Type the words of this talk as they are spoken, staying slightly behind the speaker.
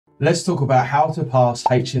Let's talk about how to pass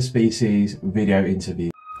HSBC's video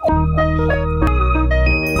interview.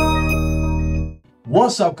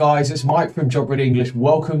 What's up guys, it's Mike from Job Ready English.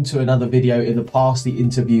 Welcome to another video in the Pass the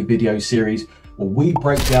Interview video series, where we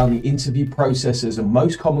break down the interview processes and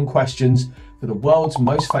most common questions for the world's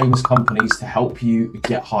most famous companies to help you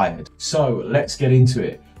get hired. So let's get into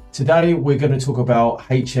it. Today we're going to talk about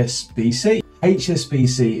HSBC.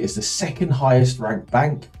 HSBC is the second highest ranked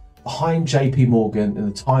bank behind JP Morgan in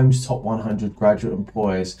the Times Top 100 graduate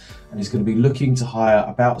employers, and is going to be looking to hire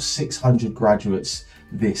about 600 graduates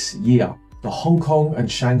this year. The Hong Kong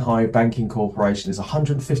and Shanghai Banking Corporation is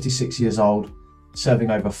 156 years old,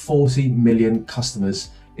 serving over 40 million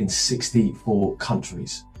customers in 64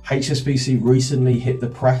 countries. HSBC recently hit the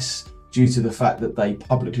press due to the fact that they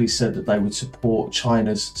publicly said that they would support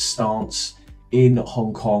China's stance in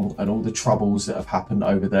Hong Kong and all the troubles that have happened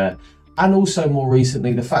over there. And also more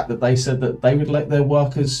recently, the fact that they said that they would let their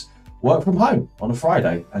workers work from home on a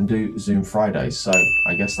Friday and do Zoom Fridays. So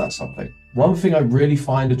I guess that's something. One thing I really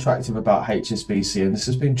find attractive about HSBC, and this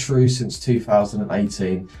has been true since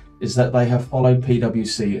 2018, is that they have followed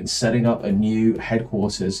PwC in setting up a new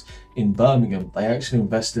headquarters in Birmingham. They actually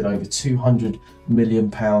invested over £200 million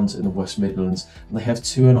in the West Midlands, and they have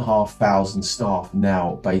 2,500 staff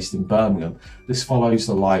now based in Birmingham. This follows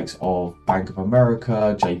the likes of Bank of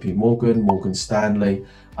America, JP Morgan, Morgan Stanley,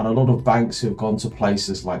 and a lot of banks who have gone to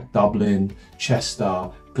places like Dublin, Chester,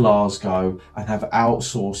 Glasgow, and have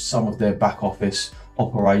outsourced some of their back office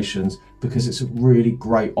operations, because it's a really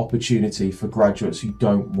great opportunity for graduates who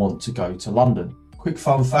don't want to go to London. Quick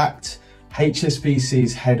fun fact,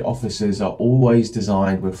 HSBC's head offices are always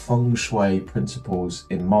designed with feng shui principles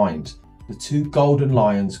in mind. The two golden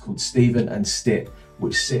lions called Stephen and Stit,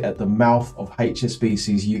 which sit at the mouth of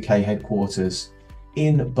HSBC's UK headquarters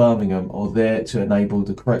in Birmingham, are there to enable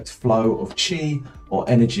the correct flow of chi or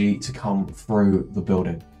energy to come through the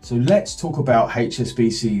building. So let's talk about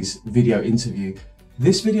HSBC's video interview.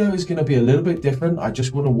 This video is going to be a little bit different. I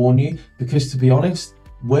just want to warn you, because to be honest,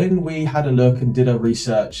 when we had a look and did a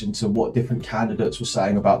research into what different candidates were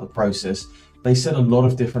saying about the process, they said a lot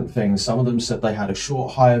of different things. Some of them said they had a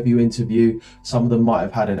short hire view interview. Some of them might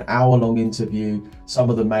have had an hour-long interview. Some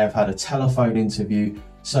of them may have had a telephone interview.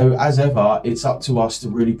 So as ever, it's up to us to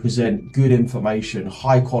really present good information,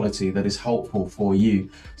 high quality, that is helpful for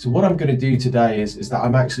you. So what I'm going to do today is that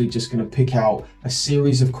I'm actually just going to pick out a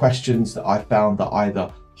series of questions that I found that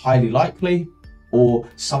either highly likely or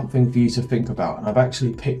something for you to think about. And I've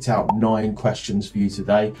actually picked out 9 questions for you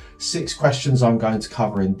today. 6 questions I'm going to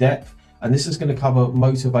cover in depth. And this is going to cover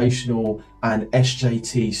motivational and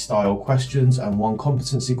SJT style questions and 1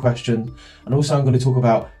 competency question. And also I'm going to talk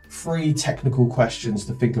about 3 technical questions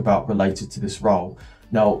to think about related to this role.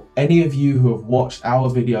 Now, any of you who have watched our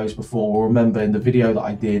videos before will remember in the video that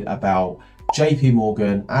I did about JP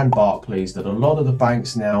Morgan and Barclays that a lot of the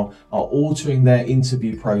banks now are altering their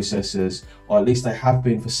interview processes, or at least they have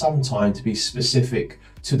been for some time, to be specific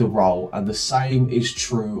to the role, and the same is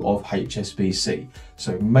true of HSBC.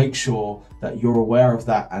 So make sure that you're aware of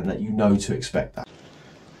that and that you know to expect that.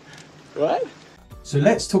 Right? So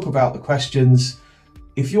let's talk about the questions.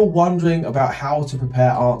 If you're wondering about how to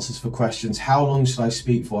prepare answers for questions, how long should I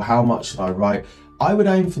speak for, how much should I write, I would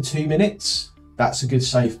aim for 2 minutes. That's a good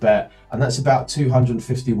safe bet, and that's about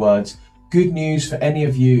 250 words. Good news for any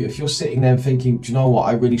of you, if you're sitting there thinking, do you know what,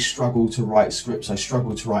 I really struggle to write scripts, I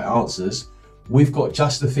struggle to write answers, we've got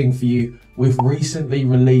just the thing for you. We've recently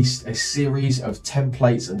released a series of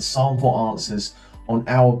templates and sample answers on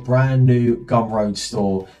our brand new Gumroad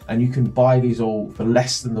store, and you can buy these all for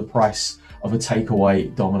less than the price of a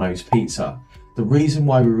takeaway Domino's pizza. The reason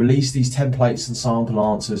why we released these templates and sample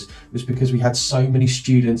answers was because we had so many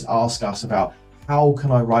students ask us about, how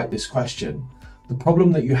can I write this question? The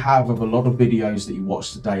problem that you have with a lot of videos that you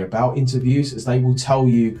watch today about interviews is they will tell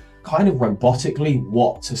you kind of robotically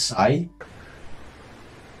what to say.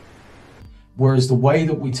 Whereas the way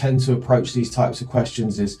that we tend to approach these types of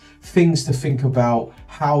questions is things to think about,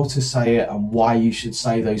 how to say it and why you should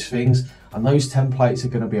say those things. And those templates are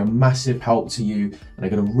going to be a massive help to you, and they're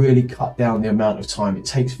going to really cut down the amount of time it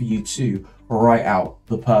takes for you to write out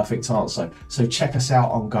the perfect answer. So check us out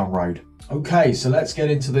on Gumroad. Okay, so let's get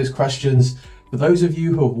into those questions. For those of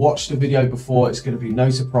you who have watched the video before, it's going to be no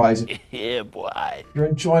surprise. Yeah, boy. If you're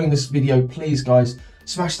enjoying this video, please guys,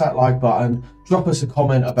 smash that like button, drop us a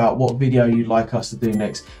comment about what video you'd like us to do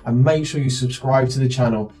next, and make sure you subscribe to the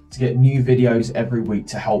channel to get new videos every week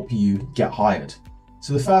to help you get hired.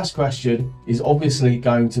 So the first question is obviously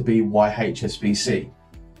going to be why HSBC?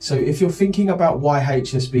 So if you're thinking about why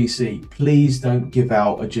HSBC, please don't give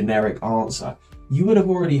out a generic answer. you would have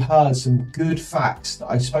already heard some good facts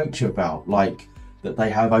that I spoke to you about, like that they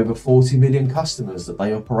have over 40 million customers, that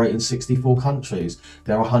they operate in 64 countries,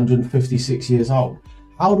 they're 156 years old.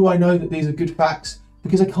 How do I know that these are good facts?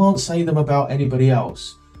 Because I can't say them about anybody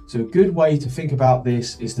else. So a good way to think about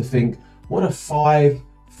this is to think, what are 5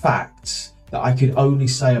 facts that I could only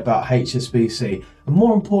say about HSBC? And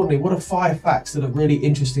more importantly, what are 5 facts that are really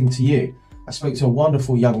interesting to you? I spoke to a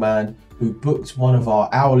wonderful young man who booked one of our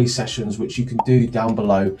hourly sessions, which you can do down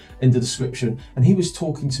below in the description. And he was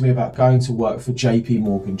talking to me about going to work for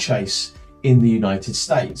JP Chase in the United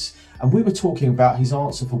States. And we were talking about his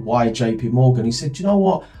answer for why JP. He said, "Do you know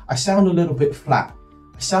what? I sound a little bit flat.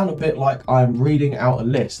 I sound a bit like I'm reading out a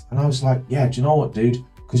list." And I was like, "Yeah, do you know what, dude?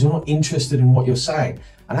 Because you're not interested in what you're saying."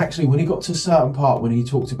 And actually, when he got to a certain part, when he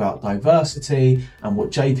talked about diversity and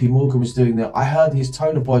what JP was doing there, I heard his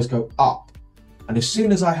tone of voice go up. And as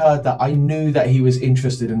soon as I heard that, I knew that he was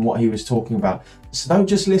interested in what he was talking about. So don't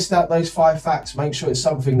just list out those 5 facts, make sure it's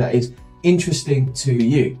something that is interesting to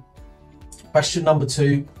you. Question number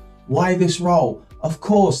 2, why this role? Of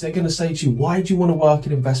course, they're going to say to you, why do you want to work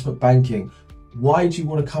in investment banking? Why do you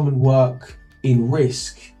want to come and work in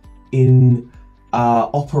risk, in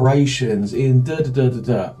operations, in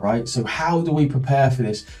right? So how do we prepare for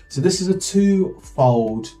this? So this is a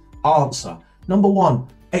 2-fold answer. Number 1,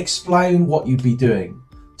 explain what you'd be doing.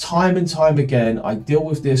 Time and time again, I deal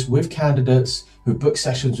with this with candidates who book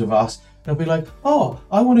sessions with us. They'll be like, "Oh,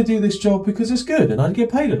 I want to do this job because it's good and I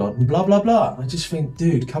get paid a lot and blah, blah, blah." I just think,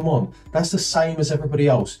 dude, come on. That's the same as everybody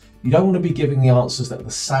else. You don't want to be giving the answers that are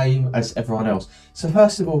the same as everyone else. So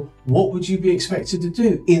first of all, what would you be expected to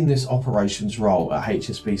do in this operations role at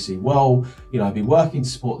HSBC? Well, I'd be working to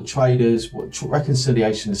support the traders,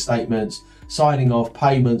 reconciliation of statements, signing off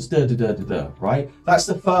payments, right? That's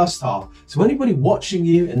the first half. So anybody watching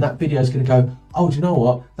you in that video is going to go, "Oh, do you know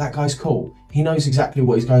what? That guy's cool. He knows exactly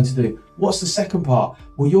what he's going to do." What's the second part?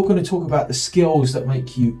 Well, you're going to talk about the skills that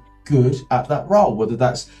make you good at that role, whether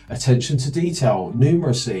that's attention to detail,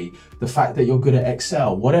 numeracy, the fact that you're good at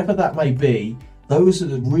Excel, whatever that may be. Those are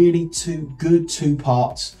the really 2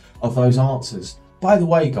 parts of those answers. By the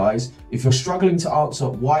way, guys, if you're struggling to answer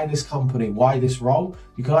why this company, why this role,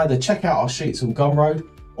 you can either check out our sheets on Gumroad,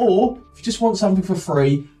 or if you just want something for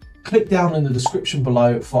free, click down in the description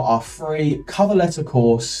below for our free cover letter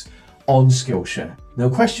course on Skillshare. Now,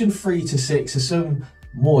 question 3 to 6 are some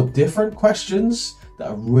more different questions that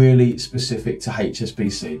are really specific to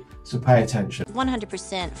HSBC, so pay attention.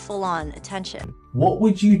 100% full-on attention. What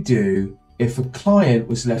would you do if a client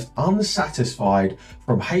was left unsatisfied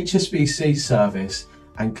from HSBC's service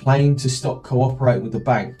and claimed to stop cooperating with the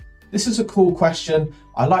bank? This is a cool question.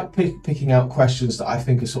 I like picking out questions that I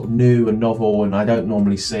think are sort of new and novel and I don't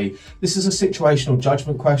normally see. This is a situational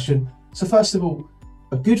judgment question. So first of all,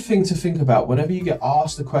 a good thing to think about whenever you get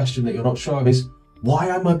asked a question that you're not sure of is, why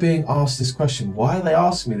am I being asked this question? Why are they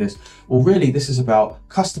asking me this? Well, really, this is about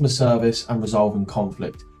customer service and resolving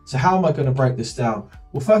conflict. So how am I going to break this down?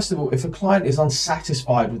 Well, first of all, if a client is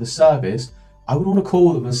unsatisfied with the service, I would want to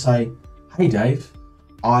call them and say, "Hey, Dave,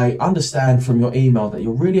 I understand from your email that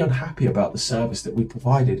you're really unhappy about the service that we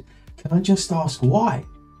provided. Can I just ask why?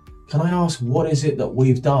 Can I ask what is it that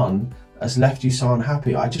we've done that has left you so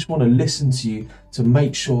unhappy? I just want to listen to you to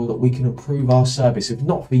make sure that we can improve our service. If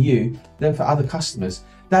not for you, then for other customers."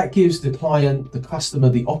 That gives the client, the customer,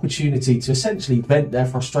 the opportunity to essentially vent their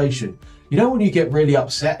frustration. You know when you get really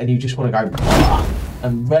upset and you just want to go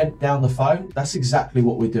and vent down the phone? That's exactly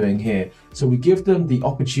what we're doing here. So we give them the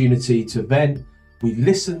opportunity to vent. We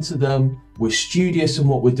listen to them. We're studious in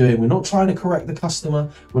what we're doing. We're not trying to correct the customer.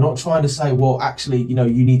 We're not trying to say, well, actually,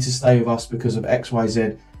 you need to stay with us because of X, Y,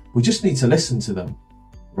 Z. We just need to listen to them,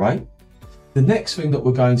 right? The next thing that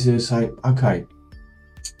we're going to do is say, okay,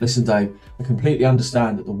 listen, Dave, I completely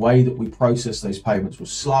understand that the way that we process those payments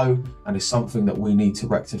was slow and is something that we need to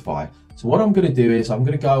rectify. So what I'm going to do is I'm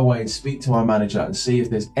going to go away and speak to my manager and see if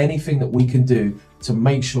there's anything that we can do to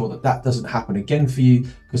make sure that that doesn't happen again for you,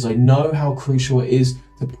 because I know how crucial it is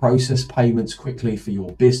to process payments quickly for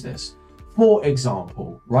your business. For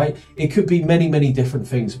example, right? It could be many, many different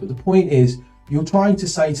things, but the point is you're trying to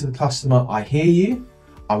say to the customer, I hear you,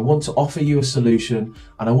 I want to offer you a solution,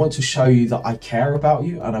 and I want to show you that I care about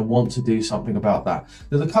you and I want to do something about that.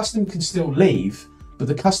 Now the customer can still leave, but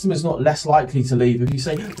the customer is not less likely to leave if you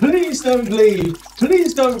say, please don't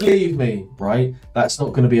leave me, right? That's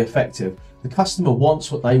not going to be effective. The customer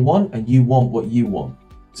wants what they want and you want what you want.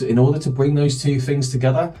 So in order to bring those two things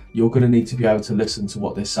together, you're going to need to be able to listen to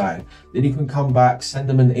what they're saying. Then you can come back, send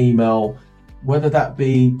them an email, whether that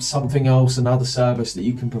be something else, another service that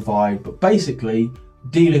you can provide, but basically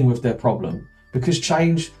dealing with their problem. Because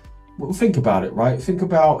change, well, think about it, right? Think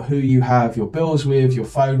about who you have your bills with, your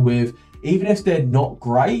phone with. Even if they're not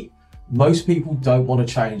great, most people don't want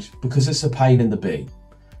to change because it's a pain in the bee.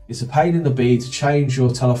 It's a pain in the bee to change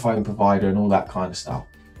your telephone provider and all that kind of stuff.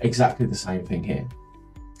 Exactly the same thing here.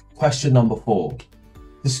 Question number 4.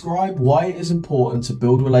 Describe why it is important to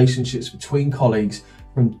build relationships between colleagues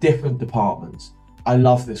from different departments. I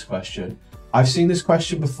love this question. I've seen this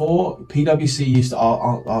question before. PwC used to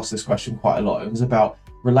ask this question quite a lot. It was about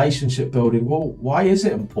relationship building. Well, why is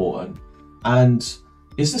it important? And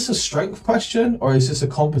is this a strength question or is this a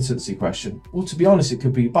competency question? Well, to be honest, it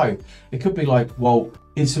could be both. It could be like, well,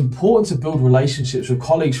 it's important to build relationships with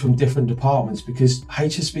colleagues from different departments because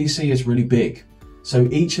HSBC is really big. So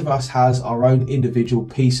each of us has our own individual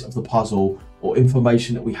piece of the puzzle or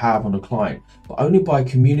information that we have on a client, but only by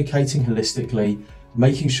communicating holistically,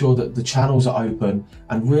 making sure that the channels are open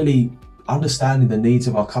and really understanding the needs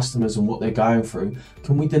of our customers and what they're going through,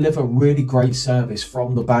 can we deliver really great service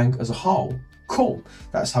from the bank as a whole? Cool.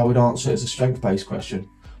 That's how we'd answer it as a strength-based question.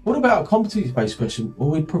 What about a competency-based question?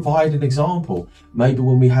 Well, we'd provide an example. Maybe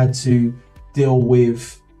when we had to deal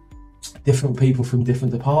with different people from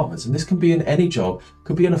different departments. And this can be in any job,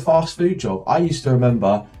 could be in a fast food job. I used to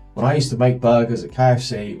remember when I used to make burgers at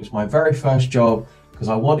KFC, it was my very first job because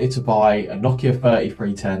I wanted to buy a Nokia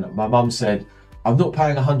 3310. My mum said, I'm not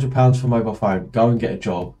paying £100 for a mobile phone, go and get a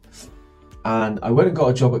job. And I went and got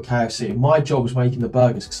a job at KFC and my job was making the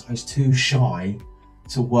burgers because I was too shy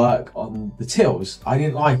to work on the tills. I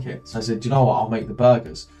didn't like it. So I said, you know what, I'll make the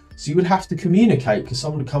burgers. So you would have to communicate because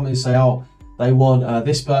someone would come in and say, oh, they want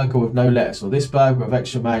this burger with no lettuce or this burger with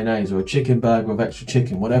extra mayonnaise or a chicken burger with extra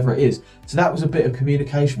chicken, whatever it is. So that was a bit of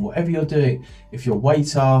communication. Whatever you're doing, if you're a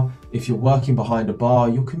waiter, if you're working behind a bar,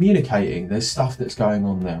 you're communicating. There's stuff that's going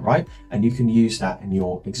on there, right? And you can use that in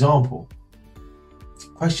your example.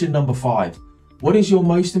 Question number 5. What is your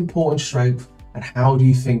most important strength and how do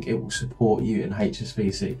you think it will support you in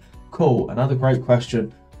HSBC? Cool, another great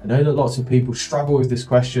question. I know that lots of people struggle with this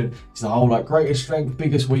question. It's the whole like greatest strength,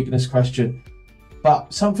 biggest weakness question.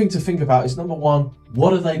 But something to think about is number 1,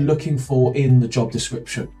 what are they looking for in the job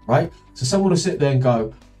description, right? So someone will sit there and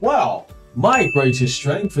go, well, my greatest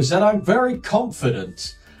strength is that I'm very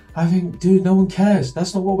confident. I think, dude, no one cares.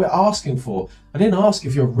 That's not what we're asking for. I didn't ask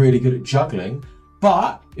if you're really good at juggling,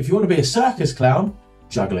 but if you want to be a circus clown,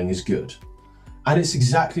 juggling is good. And it's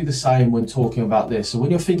exactly the same when talking about this. So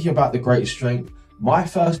when you're thinking about the greatest strength, my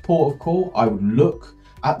first port of call, I would look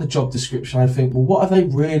at the job description. I think, well, what are they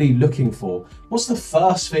really looking for? What's the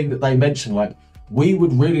first thing that they mention? Like, we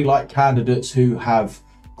would really like candidates who have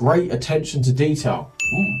great attention to detail.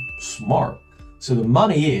 Smart. So the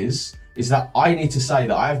money is that I need to say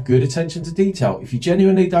that I have good attention to detail. If you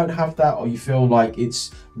genuinely don't have that or you feel like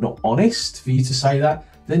it's not honest for you to say that,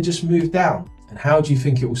 then just move down. And how do you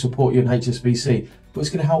think it will support you in HSBC? Well,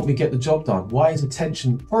 it's going to help me get the job done. Why is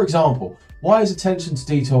attention, for example, why is attention to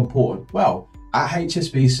detail important? Well, at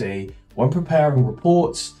HSBC, when preparing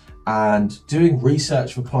reports and doing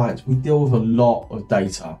research for clients, we deal with a lot of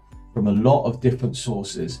data from a lot of different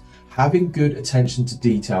sources. Having good attention to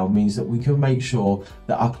detail means that we can make sure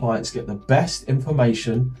that our clients get the best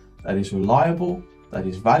information that is reliable, that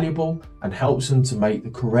is valuable, and helps them to make the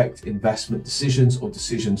correct investment decisions or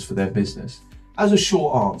decisions for their business. As a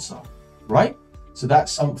short answer, right? So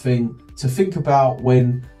that's something to think about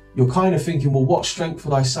when you're kind of thinking, well, what strength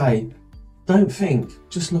would I say? Don't think,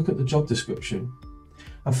 just look at the job description.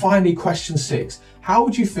 And finally, question 6, how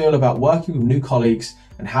would you feel about working with new colleagues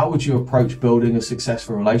and how would you approach building a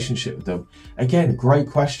successful relationship with them? Again, great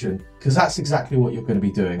question, because that's exactly what you're going to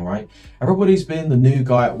be doing, right? Everybody's been the new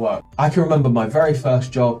guy at work. I can remember my very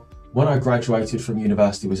first job when I graduated from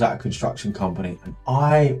university was at a construction company and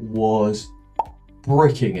I was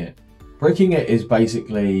bricking it. Bricking it is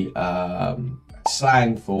basically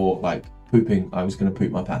slang for like pooping. I was going to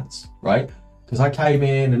poop my pants, right? Because I came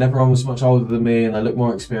in and everyone was much older than me and I looked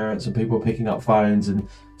more experienced and people were picking up phones and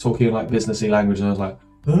talking like businessy language and I was like,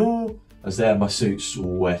 oh, I was there in my suit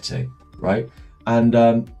sweating, right? And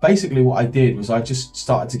basically what I did was I just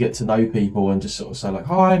started to get to know people and just sort of say like,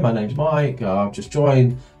 hi, my name's Mike, I've just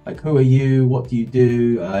joined, like, who are you, what do you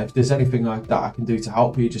do? If there's anything that I can do to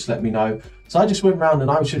help you, just let me know. So I just went around and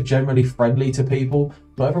I was just generally friendly to people.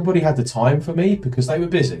 Not everybody had the time for me because they were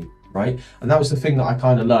busy, right? And that was the thing that I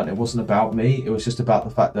kind of learned. It wasn't about me, it was just about the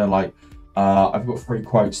fact that like, I've got 3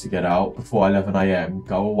 quotes to get out before 11 AM,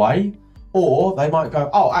 go away. Or they might go,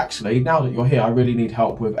 oh, actually, now that you're here, I really need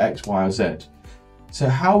help with X, Y, or Z. So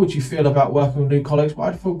how would you feel about working with new colleagues? Well,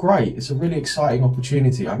 I'd feel great. It's a really exciting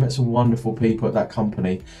opportunity. I met some wonderful people at that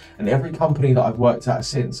company, and every company that I've worked at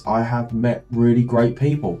since, I have met really great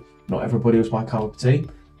people. Not everybody was my cup of tea,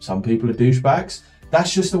 Some people are douchebags.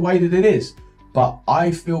 That's just the way that it is. But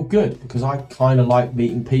I feel good because I kind of like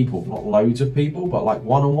meeting people, not loads of people, but like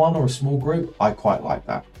one-on-one or a small group. I quite like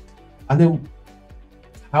that. And then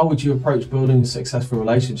how would you approach building a successful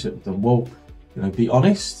relationship with them? Well, you know, be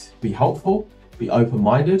honest, be helpful, be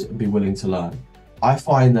open-minded, and be willing to learn. I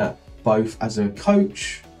find that both as a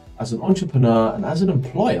coach, as an entrepreneur, and as an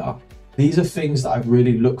employer, these are things that I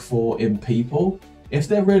really look for in people. If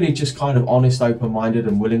they're really just kind of honest, open-minded,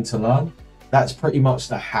 and willing to learn, that's pretty much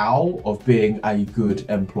the how of being a good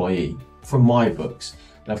employee from my books.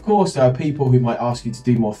 Now, of course, there are people who might ask you to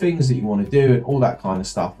do more things that you want to do and all that kind of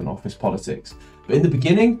stuff in office politics. But in the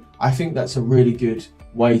beginning, I think that's a really good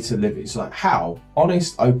way to live it. It's like how?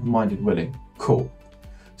 Honest, open-minded, willing. Cool.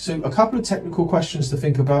 So a couple of technical questions to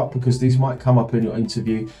think about because these might come up in your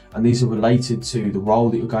interview and these are related to the role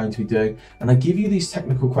that you're going to be doing. And I give you these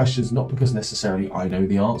technical questions not because necessarily I know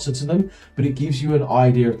the answer to them, but it gives you an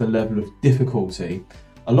idea of the level of difficulty.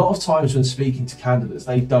 A lot of times when speaking to candidates,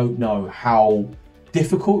 they don't know how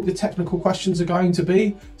difficult the technical questions are going to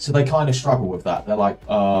be, so they kind of struggle with that. They're like,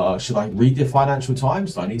 should I read the Financial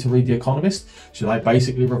Times? Do I need to read the Economist? Should I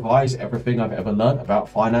basically revise everything I've ever learned about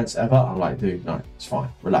finance ever? I'm like, dude, no, it's fine,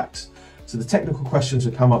 relax. So the technical questions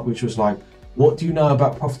would come up, which was like, what do you know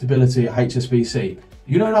about profitability at HSBC?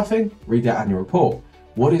 You know nothing? Read their annual report.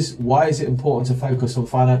 Why is it important to focus on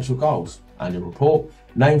financial goals? Annual report.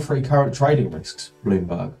 Name 3 current trading risks,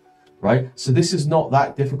 Bloomberg. Right? So this is not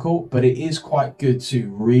that difficult, but it is quite good to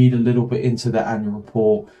read a little bit into the annual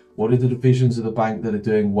report. What are the divisions of the bank that are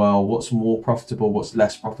doing well? What's more profitable? What's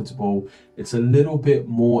less profitable? It's a little bit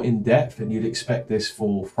more in depth and you'd expect this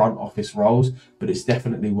for front office roles, but it's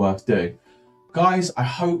definitely worth doing. Guys, I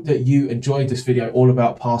hope that you enjoyed this video all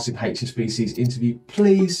about passing HSBC's interview.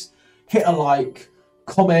 Please hit a like,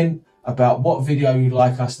 comment about what video you'd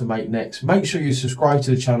like us to make next. Make sure you subscribe to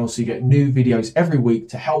the channel so you get new videos every week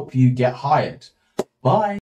to help you get hired. Bye.